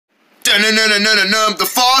The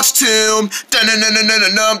Fox Tomb. The Fox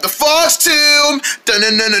Tomb. The Fox Tomb.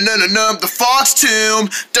 The Fox Tomb.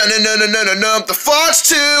 The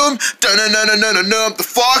Fox Tomb.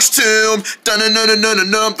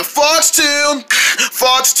 The Fox Tomb.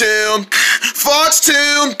 Fox Tomb. Fox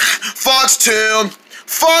Tomb. Fox Tomb.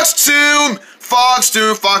 Fox Tomb. Fox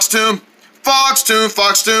Tomb. Fox Tomb. Fox Tomb.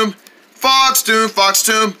 Fox Tomb. Fox Tomb. Fox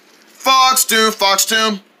Tomb. Fox Tomb. Fox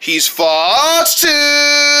Tomb. He's Fox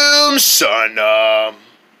Tomb, son.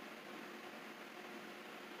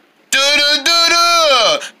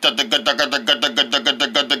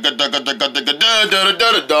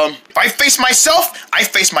 If I face myself, I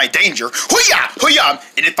face my danger. Hoo-yah! Hoo-yah!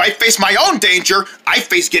 And if I face my own danger, I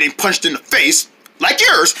face getting punched in the face like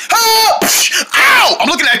yours. Ah! Ow! I'm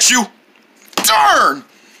looking at you. Darn!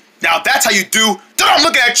 Now that's how you do. I'm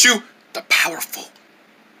looking at you. The powerful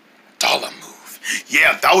dollar move.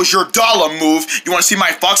 Yeah, that was your dollar move. You want to see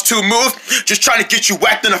my Fox 2 move? Just trying to get you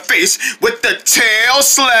whacked in the face with the tail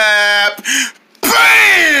slap.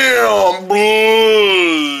 Bam!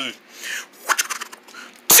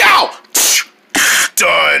 Ciao!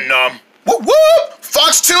 Done. Whoop whoop!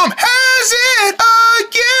 Fox Tomb has it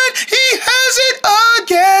again. He has it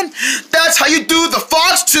again. That's how you do the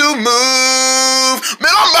Fox Tomb move.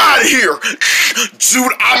 Man, I'm out of here.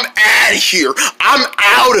 Dude, I'm out of here. I'm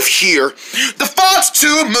out of here. The Fox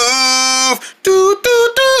Tomb move. Do do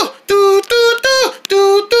do do do do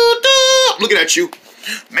do do do. I'm looking at you.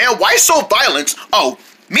 Man, why so violent? Oh,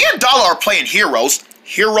 me and Dollar are playing Heroes.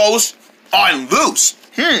 Heroes on Loose.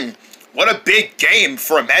 What a big game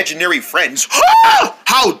for imaginary friends.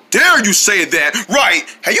 How dare you say that? Right,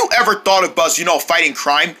 have you ever thought of us, fighting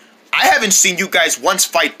crime? I haven't seen you guys once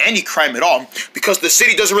fight any crime at all because the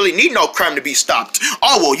city doesn't really need no crime to be stopped.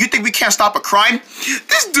 Oh, well, you think we can't stop a crime?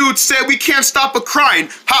 This dude said we can't stop a crime.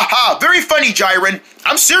 Ha ha, very funny, Jiren.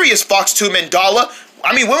 I'm serious, Fox 2 Mandala.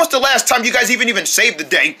 I mean, when was the last time you guys even saved the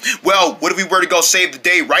day? Well, what if we were to go save the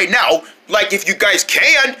day right now? Like, if you guys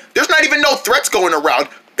can, there's not even no threats going around.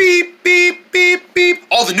 Beep, beep, beep, beep.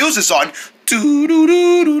 All the news is on.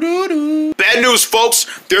 Doo-doo-doo-doo-doo-doo. Bad news, folks.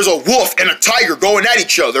 There's a wolf and a tiger going at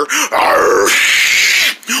each other. Arr.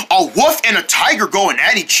 A wolf and a tiger going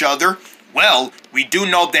at each other? Well, we do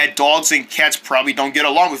know that dogs and cats probably don't get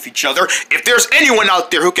along with each other. If there's anyone out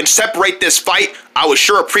there who can separate this fight, I would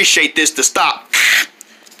sure appreciate this to stop.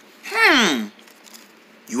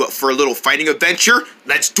 You up for a little fighting adventure?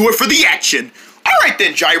 Let's do it for the action. Alright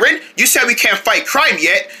then, Jiren, you said we can't fight crime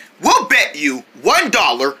yet. We'll bet you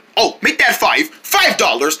 $1, oh, make that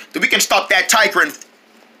 $5 that we can stop that tiger and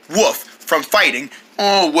wolf from fighting.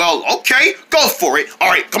 Oh, well, okay, go for it.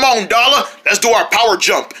 Alright, come on, Dollar, let's do our power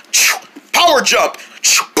jump. Power jump,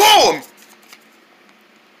 boom!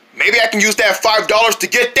 Maybe I can use that $5 to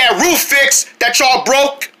get that roof fixed that y'all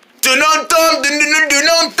broke.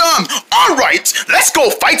 Alright, let's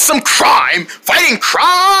go fight some crime. Fighting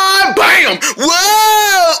crime, bam!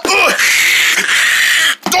 Whoa!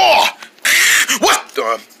 What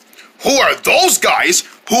the? Who are those guys?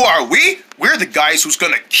 Who are we? We're the guys who's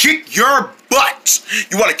gonna kick your butt.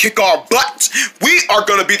 You wanna kick our butt? We are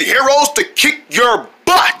gonna be the heroes to kick your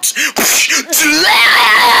butt.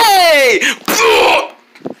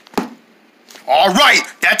 Alright,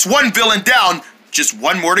 that's one villain down. Just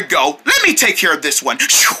one more to go. Let me take care of this one. Man,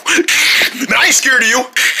 I ain't scared of you.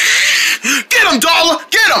 Get him, Dollar.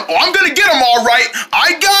 Get him. Oh, I'm gonna get him all right.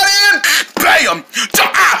 I got him. Bam.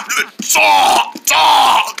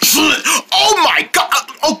 Oh my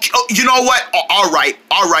God. Okay. You know what? All right.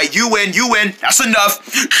 All right. You win. You win. That's enough.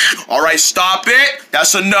 All right. Stop it.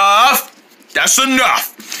 That's enough. That's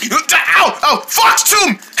enough. Ow! Oh, Fox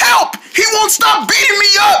Tomb! Help! He won't stop beating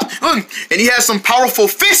me up! And he has some powerful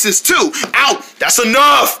fists, too. Ow! That's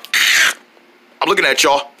enough! I'm looking at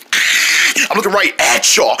y'all. I'm looking right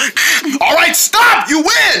at y'all. Alright, stop! You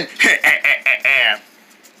win!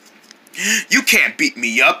 You can't beat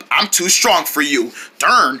me up. I'm too strong for you.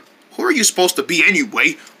 Darn. Who are you supposed to be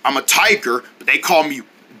anyway? I'm a tiger, but they call me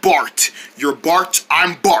Bart. You're Bart,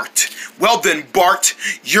 I'm Bart. Well then, Bart,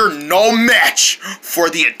 you're no match for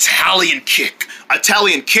the Italian kick.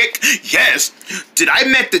 Italian kick? Yes. Did I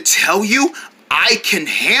meant to tell you I can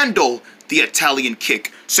handle the Italian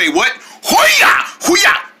kick? Say what? Hoo-yah!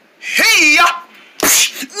 Hoo-yah! Hey-yah!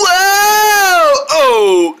 Whoa!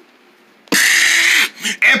 Oh!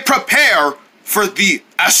 And prepare for the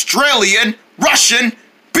Australian Russian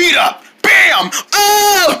beat up. Bam!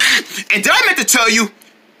 Oh! And did I meant to tell you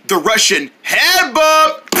the Russian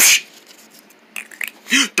headbutt?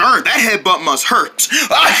 Darn, that headbutt must hurt.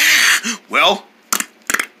 Well,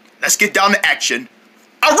 let's get down to action.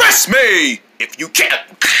 Arrest me if you can.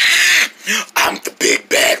 I'm the big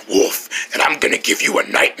bad wolf. gonna give you a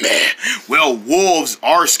nightmare. Well, wolves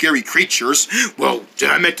are scary creatures. Well,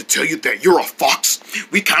 I meant to tell you that you're a fox.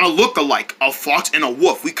 We kind of look alike. A fox and a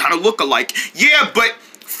wolf. We kind of look alike. Yeah, but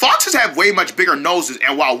foxes have way much bigger noses,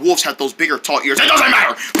 and while wolves have those bigger, tall ears, it doesn't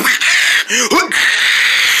matter.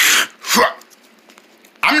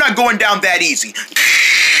 I'm not going down that easy.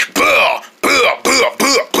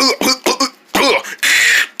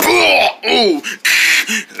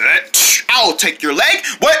 I'll take your leg.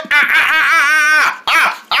 What?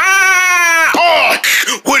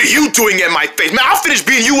 What are you doing in my face? Man, I'll finish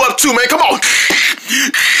beating you up too, man. Come on.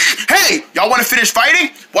 Hey, y'all want to finish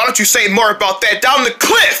fighting? Why don't you say more about that down the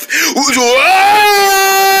cliff?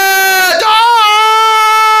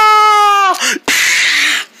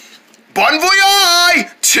 Bon voyage!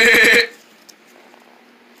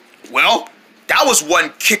 Well, that was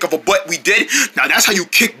one kick of a butt we did. Now that's how you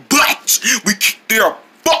kick butts. We kicked their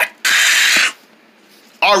butt.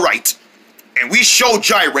 Alright. And we show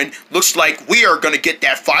Jiren. Looks like we are gonna get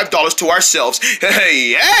that $5 to ourselves.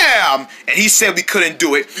 Hey, yeah! And he said we couldn't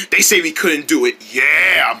do it. They say we couldn't do it.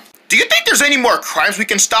 Yeah. Do you think there's any more crimes we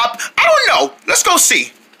can stop? I don't know. Let's go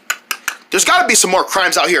see. There's gotta be some more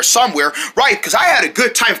crimes out here somewhere. Right, because I had a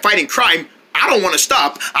good time fighting crime. I don't want to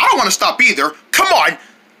stop. I don't want to stop either. Come on.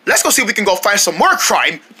 Let's go see if we can go find some more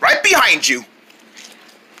crime right behind you.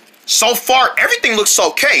 So far, everything looks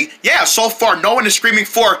okay. Yeah, so far, no one is screaming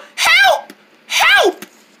for help! Help!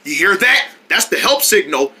 You hear that? That's the help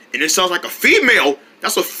signal, and it sounds like a female.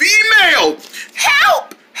 That's a female!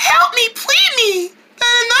 Help! Help me, please me!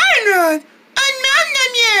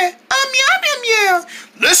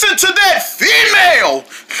 Listen to that female!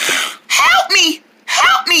 Help me!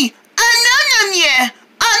 Help me!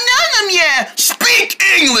 Speak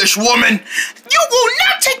English, woman! You will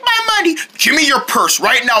not take my money! Give me your purse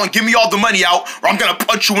right now and give me all the money out, or I'm gonna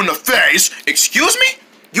punch you in the face. Excuse me?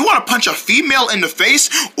 You wanna punch a female in the face?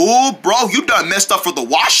 Ooh, bro, you done messed up for the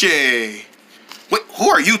washy. Wait, who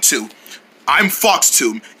are you two? I'm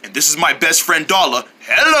Foxtomb, and this is my best friend Dala.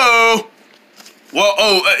 Hello! Well,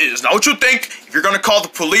 is that what you think? If you're gonna call the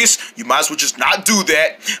police, you might as well just not do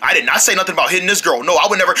that. I did not say nothing about hitting this girl. No, I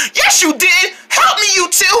would never. Yes, you did! Help me, you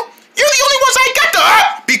two! You're the only ones I got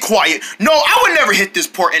to. Be quiet. No, I would never hit this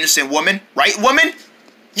poor innocent woman. Right, woman?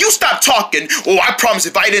 You stop talking. Oh, I promise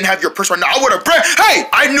if I didn't have your purse right now, I would have. Hey,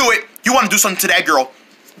 I knew it. You want to do something to that girl.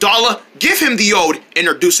 Dala, give him the ode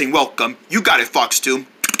introducing welcome. You got it, Foxtomb.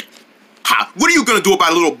 Ha, what are you gonna do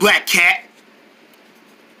about a little black cat?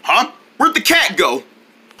 Huh? Where'd the cat go?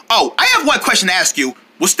 Oh, I have one question to ask you.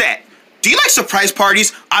 What's that? Do you like surprise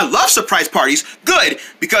parties? I love surprise parties. Good,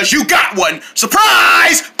 because you got one.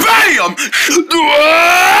 Surprise! Bam!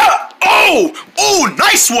 Oh,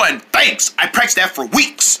 nice one. Thanks. I practiced that for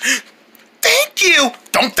weeks. Thank you.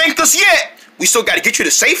 Don't thank us yet. We still got to get you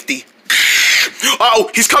to safety. Uh-oh,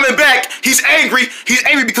 he's coming back. He's angry. He's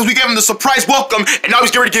angry because we gave him the surprise welcome, and now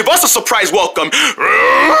he's getting ready to give us a surprise welcome.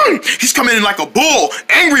 He's coming in like a bull.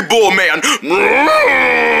 Angry bull, man.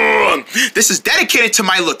 This is dedicated to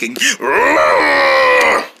my looking.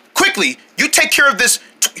 Quickly, you take care of this.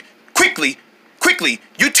 Quickly,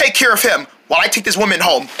 you take care of him while I take this woman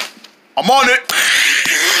home. I'm on it.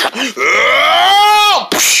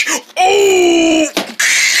 Oh!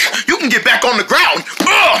 You can get back on the ground.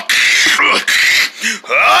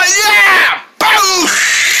 Yeah!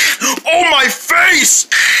 Oh, my face!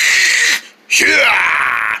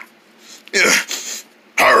 Yeah!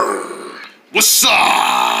 What's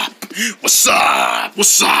up? What's up?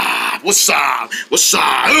 What's up? What's up? What's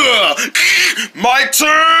up? My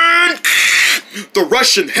turn! The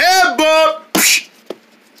Russian head bump!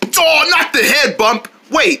 Oh, not the head bump!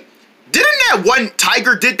 Wait, didn't that one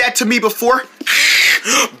tiger did that to me before?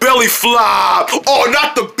 Belly flop! Oh,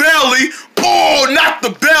 not the belly! Oh, not the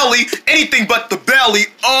belly! Anything but the belly!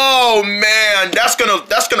 Oh man, that's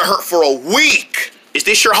gonna hurt for a week. Is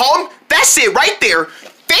this your home? That's it right there.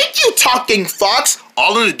 Thank you, talking fox.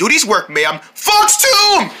 All of the duties work, ma'am.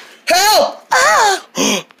 Foxtomb! Help!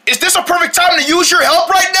 Is this a perfect time to use your help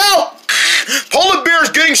right now? Polar bear is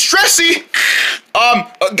getting stressy.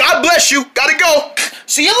 God bless you. Gotta go.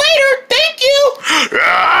 See you later. Thank you.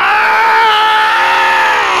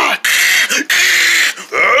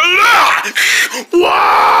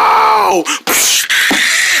 Wow!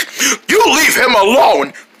 You leave him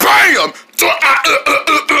alone. Bam!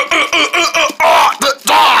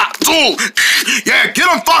 Yeah, get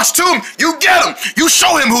him, Foxtomb. You get him. You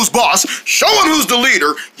show him who's boss. Show him who's the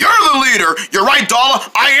leader. You're the leader. You're right,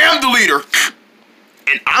 Dala. I am the leader.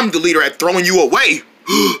 And I'm the leader at throwing you away.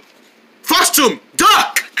 Foxtomb,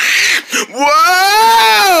 duck.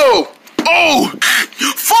 Whoa! Oh!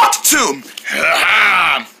 Foxtomb!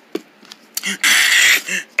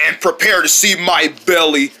 prepare to see my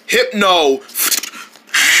belly. Hypno.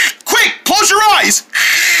 Quick, close your eyes.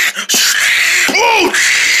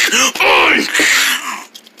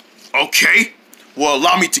 Okay. Well,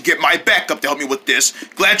 allow me to get my backup to help me with this.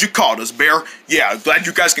 Glad you called us, Bear. Yeah, glad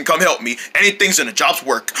you guys can come help me. Anything's in the job's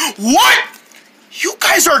work. What? You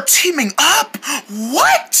guys are teaming up?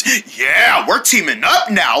 What? Yeah, we're teaming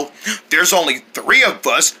up now. There's only 3 of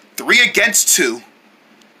us, 3 against 2.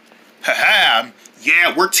 Haha.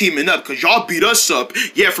 Yeah, we're teaming up because y'all beat us up.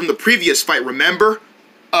 Yeah, from the previous fight, remember?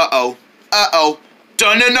 Uh-oh. Uh-oh.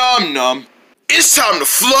 Dun-dun-num-num. It's time to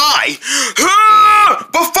fly.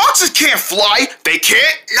 But foxes can't fly. They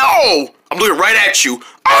can't? No. I'm looking right at you.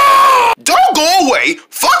 Don't go away.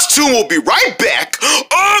 Fox 2 will be right back.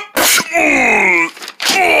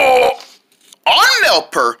 On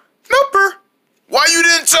Meltpur. Meltpur, why you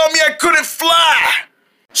didn't tell me I couldn't fly?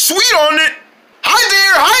 Sweet on it. Hi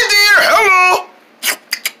there, hello.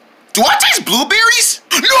 Do I taste blueberries?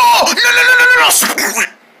 No.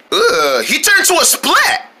 He turned to a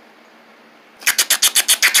splat.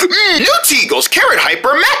 New Teagles, Carrot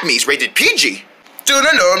Hyper, Macme's, rated PG.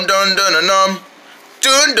 Dun-dun-dun-dun-dun-dun.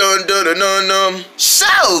 Dun-dun-dun-dun-dun.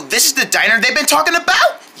 So, this is the diner they've been talking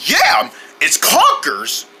about? Yeah, it's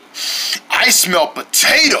Conker's. I smell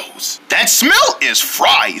potatoes. That smell is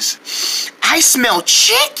fries. I smell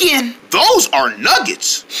chicken. Those are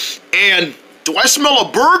nuggets. And do I smell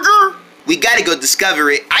a burger? We gotta go discover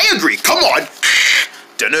it. I agree, come on.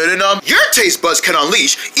 Dun-dun-dun-dun. Your taste buds can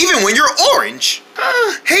unleash even when you're orange.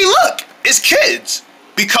 Hey look, it's kids.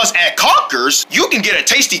 Because at Conker's, you can get a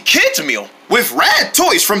tasty kids meal with rad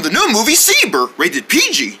toys from the new movie Saber, rated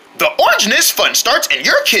PG. The orangeness fun starts in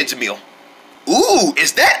your kids meal. Ooh,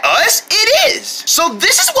 is that us? It is. So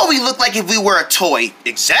this is what we look like if we were a toy.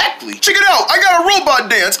 Exactly. Check it out, I got a robot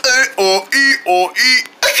dance.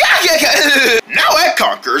 Now at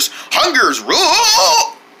Conker's, hunger's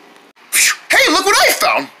rule. Hey, look what I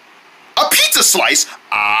found. A pizza slice.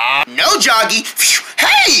 No, Joggy.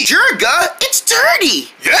 Hey, Jurga, it's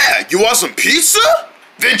dirty. Yeah, you want some pizza?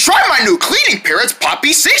 Then try my new cleaning parrot's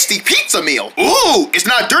Poppy 60 pizza meal. Ooh, it's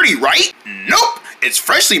not dirty, right? Nope, it's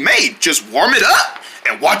freshly made. Just warm it up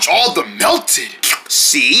and watch all the melted.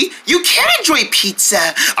 See, you can enjoy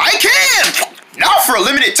pizza. I can. Now for a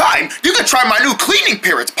limited time, you can try my new cleaning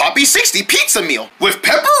parrot's Poppy 60 pizza meal with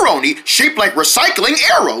pepperoni shaped like recycling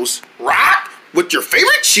arrows. Rock with your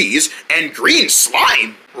favorite cheese and green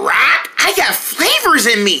slime. Rock, I got flavors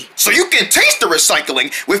in me. So you can taste the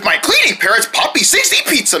recycling with my Cleaning Parrots Poppy 60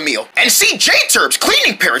 pizza meal. And see J-Turb's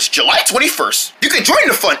Cleaning Parrots July 21st. You can join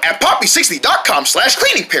the fun at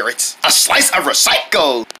poppy60.com/cleaningparrots. A slice of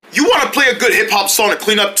recycle. You want to play a good hip-hop song to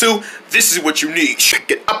clean up to? This is what you need. Pick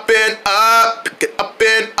it up and up, pick it up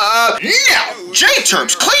and up. Now,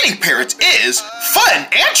 J-Turb's Cleaning Parrots is fun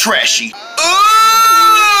and trashy.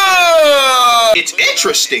 It's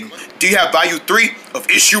interesting. Do you have value 3 of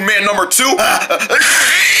issue man number 2?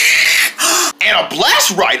 And a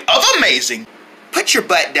blast ride of amazing. Put your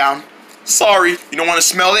butt down. Sorry, you don't want to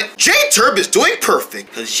smell it? J-Turb is doing perfect,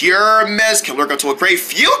 because your mess can work up to a great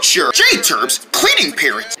future. J-Turb's Cleaning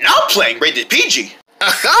Parrots, now playing rated PG.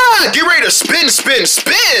 Aha! Get ready to spin, spin,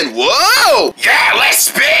 spin! Whoa! Yeah, let's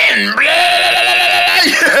spin!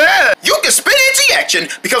 Yeah. You can spin into action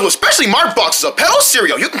because with specially marked boxes of Pedal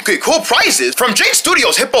cereal, you can get cool prizes from Jake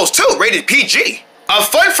Studios Hippos 2, rated PG. A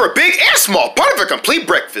fun for big and small, part of a complete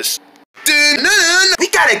breakfast. We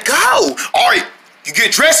gotta go! Alright, you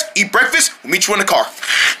get dressed, eat breakfast, we'll meet you in the car.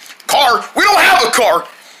 Car? We don't have a car!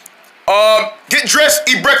 Get dressed,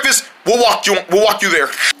 eat breakfast, we'll walk you there.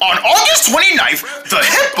 On August 29th, the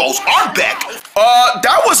Hippos are back.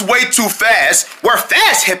 That was way too fast. We're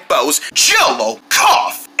fast Hippos, Jello,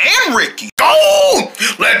 Cough, and Ricky. Go!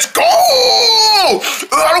 Let's go!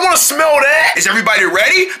 I don't want to smell that. Is everybody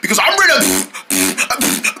ready? Because I'm ready to...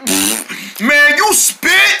 Man, you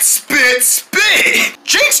spit, spit, spit.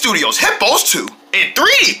 Jake Studios Hippos 2. In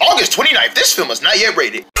 3D, August 29th. This film is not yet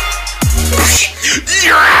rated.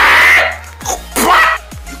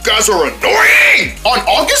 You guys are annoying! On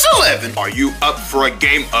August 11th, are you up for a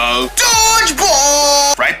game of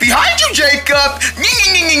dodgeball? Right behind you, Jacob!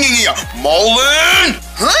 Mullen!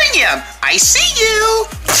 William, I see you!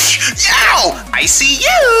 Yow! I see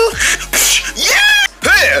you! Yeah!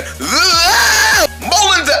 Hey!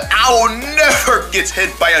 Mullen the owl never gets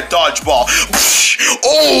hit by a dodgeball.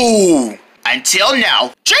 Oh! Until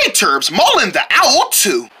now, J-Turb's Mullen the Owl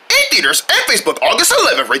 2. In theaters and Facebook August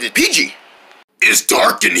 11th, rated PG. It's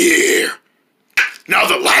dark in here. Now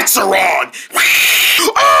the lights are on.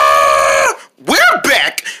 We're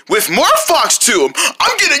back with more Fox 2.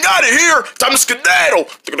 I'm getting out of here. Time to skedaddle.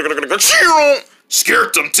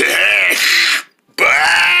 Scared them to heck.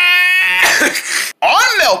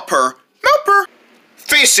 On Meltpur.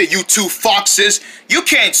 Face it, you two foxes. You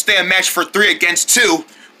can't stand a match for 3 against 2.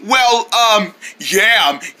 Well,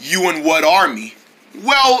 yeah, you and what army?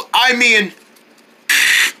 Well, I mean,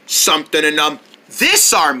 something in,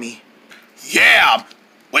 this army. Yeah,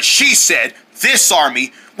 what she said, this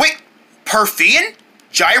army. Wait, Perfian?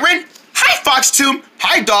 Jiren? Hi, Foxtomb.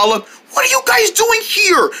 Hi, Dollop. What are you guys doing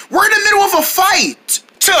here? We're in the middle of a fight.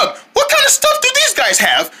 Tub, what kind of stuff do these guys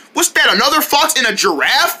have? What's that, another fox and a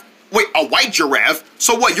giraffe? Wait, a white giraffe?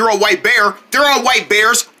 So what, you're a white bear? There are white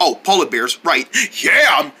bears? Oh, polar bears, right.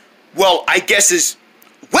 Yeah, well, I guess it's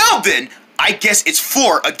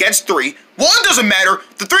 4 against 3. Well, it doesn't matter.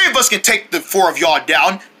 The 3 of us can take the 4 of y'all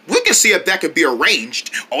down. We can see if that could be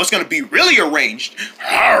arranged. Oh, it's gonna be really arranged.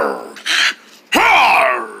 Arr.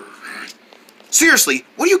 Arr. Seriously,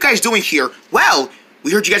 what are you guys doing here? Well,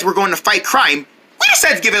 we heard you guys were going to fight crime. We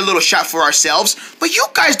decided to give it a little shot for ourselves, but you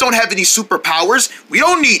guys don't have any superpowers. We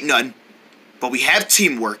don't need none. But we have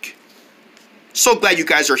teamwork. So glad you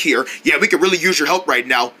guys are here. Yeah, we could really use your help right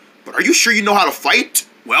now. But are you sure you know how to fight?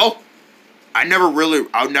 Well, I never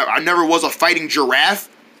was a fighting giraffe,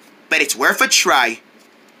 but it's worth a try.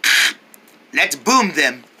 Let's boom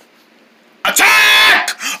them.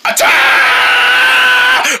 Attack! Attack!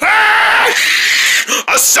 Ah!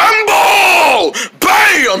 Assemble!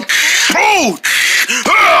 Bam! Oh!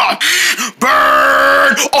 Ah!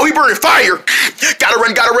 Burn! Oh, he burned fire! Gotta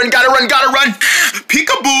run!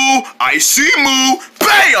 Peekaboo! I see moo!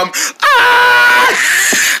 Bam! Ah!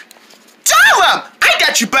 Dollop! I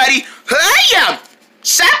got you, buddy! Hiya!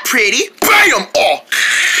 That pretty? Bam! Oh!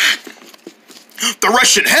 The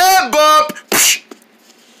Russian head bump!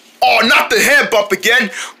 Oh, not the head bump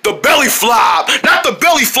again! The belly flop! Not the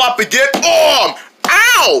belly flop again! Oh!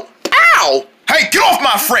 Ow! Ow! Hey, get off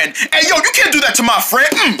my friend! Hey, yo, you can't do that to my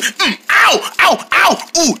friend! Ow! Ow! Ow!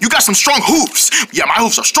 Ooh, you got some strong hoofs! Yeah, my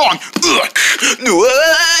hoofs are strong! Ugh.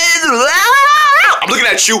 I'm looking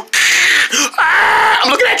at you!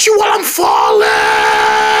 I'm looking at you while I'm falling!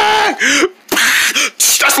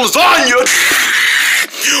 That's lasagna!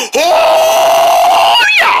 Oh,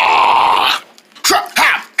 yeah!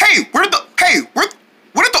 Hey, where did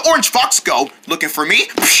the orange fox go? Looking for me?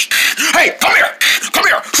 Hey, come here! Come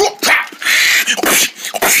here!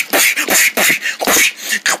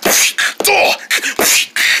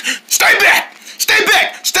 Stay back! Stay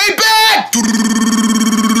back! Stay back!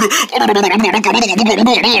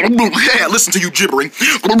 Yeah, listen to you gibbering.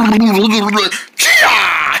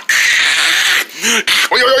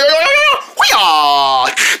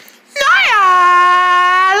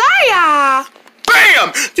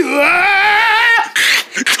 Bam!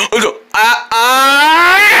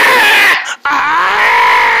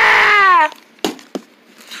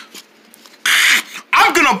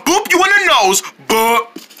 I'm gonna boop you in the nose, but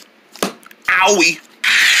owie.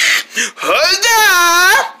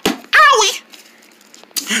 Owie.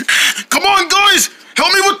 Come on, guys,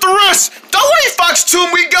 help me with the rest. Don't worry,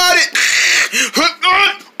 Foxtomb, we got it.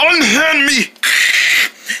 Unhand me.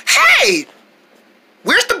 Hey,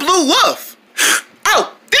 where's the blue wolf?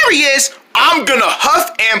 Oh, there he is. I'm gonna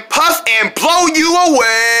huff and puff and blow you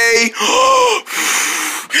away.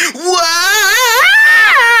 Wow!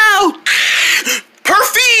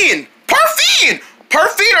 Perfian!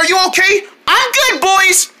 Perfian, are you okay? I'm good,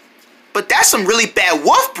 boys. But that's some really bad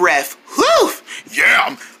wolf breath. Whew.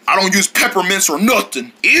 Yeah, I don't use peppermints or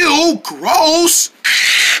nothing. Ew, gross.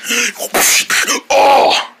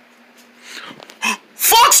 Oh!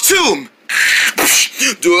 Foxtomb!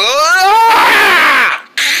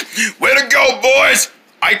 Way to go, boys!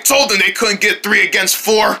 I told them they couldn't get 3 against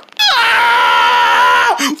 4.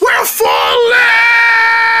 We're falling!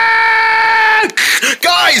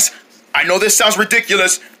 Guys, I know this sounds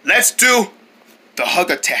ridiculous. Let's do the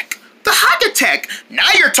hug attack. The hug attack!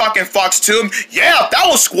 Now you're talking, Foxtomb. Yeah, that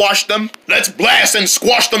will squash them. Let's blast and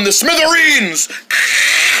squash them to smithereens.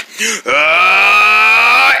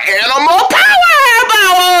 Animal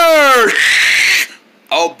power!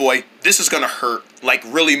 Oh boy, this is gonna hurt, like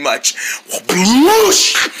really much.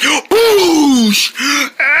 Boosh! Boosh!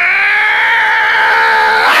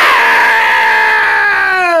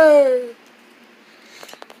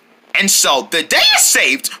 And so, the day is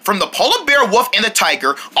saved from the polar bear, wolf, and the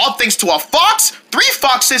tiger, all thanks to a fox, 3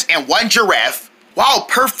 foxes, and 1 giraffe. Wow,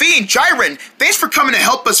 Perfian, Jiren, thanks for coming to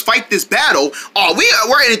help us fight this battle. Oh,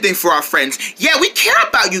 we're anything for our friends. Yeah, we care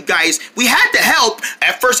about you guys. We had to help.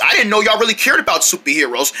 At first, I didn't know y'all really cared about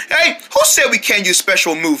superheroes. Hey, who said we can't use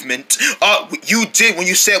special movement? You did when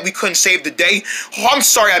you said we couldn't save the day. Oh, I'm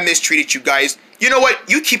sorry I mistreated you guys. You know what?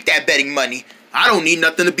 You keep that betting money. I don't need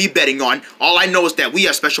nothing to be betting on. All I know is that we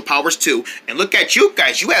have special powers too. And look at you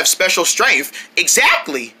guys, you have special strength.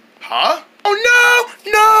 Exactly. Huh? Oh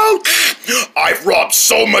no! I've robbed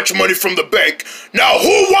so much money from the bank. Now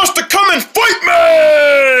who wants to come and fight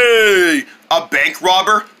me? A bank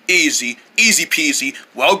robber? Easy. Easy peasy.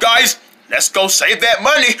 Well guys, let's go save that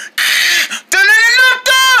money.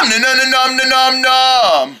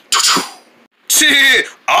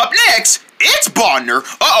 Up next, it's Bonner.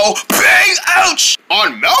 Uh-oh. Bang! Ouch!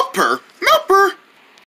 On Meltpur. Meltpur?